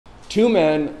Two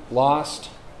men lost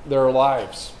their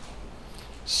lives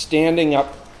standing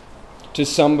up to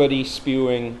somebody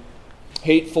spewing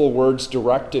hateful words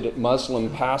directed at Muslim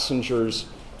passengers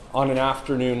on an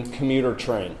afternoon commuter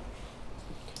train.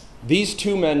 These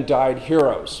two men died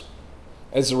heroes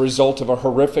as a result of a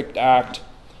horrific act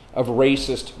of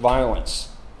racist violence,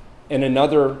 and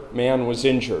another man was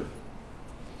injured.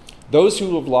 Those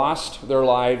who have lost their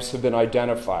lives have been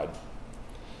identified.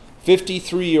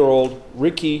 53-year-old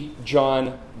Ricky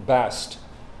John Best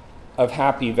of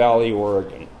Happy Valley,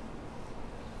 Oregon.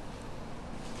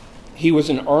 He was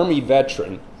an Army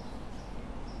veteran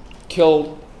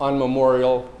killed on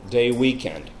Memorial Day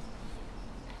weekend.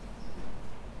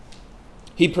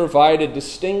 He provided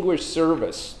distinguished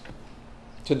service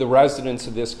to the residents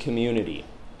of this community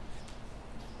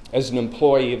as an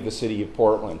employee of the city of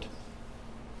Portland.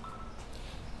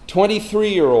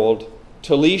 23-year-old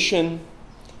Talishan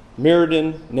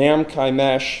Mirdan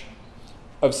Namkaimesh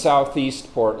of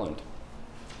Southeast Portland.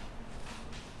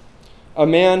 A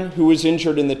man who was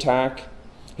injured in the attack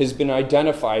has been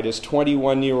identified as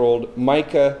 21-year-old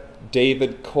Micah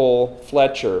David Cole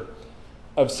Fletcher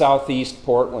of Southeast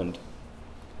Portland.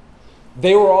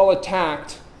 They were all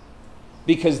attacked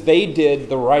because they did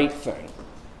the right thing.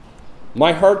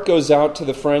 My heart goes out to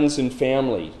the friends and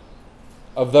family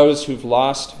of those who've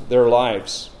lost their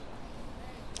lives,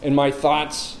 and my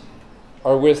thoughts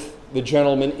are with the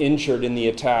gentleman injured in the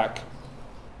attack.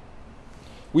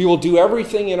 We will do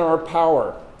everything in our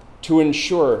power to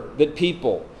ensure that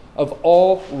people of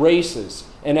all races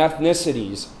and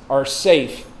ethnicities are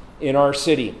safe in our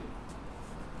city.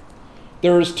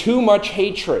 There is too much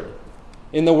hatred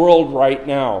in the world right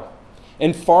now,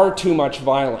 and far too much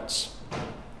violence.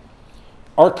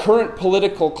 Our current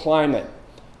political climate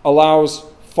allows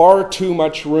far too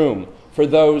much room for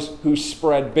those who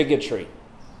spread bigotry.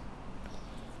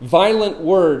 Violent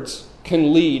words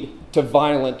can lead to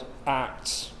violent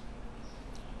acts.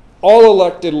 All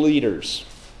elected leaders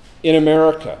in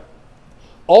America,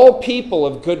 all people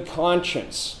of good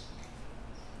conscience,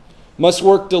 must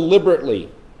work deliberately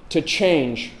to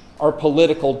change our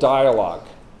political dialogue.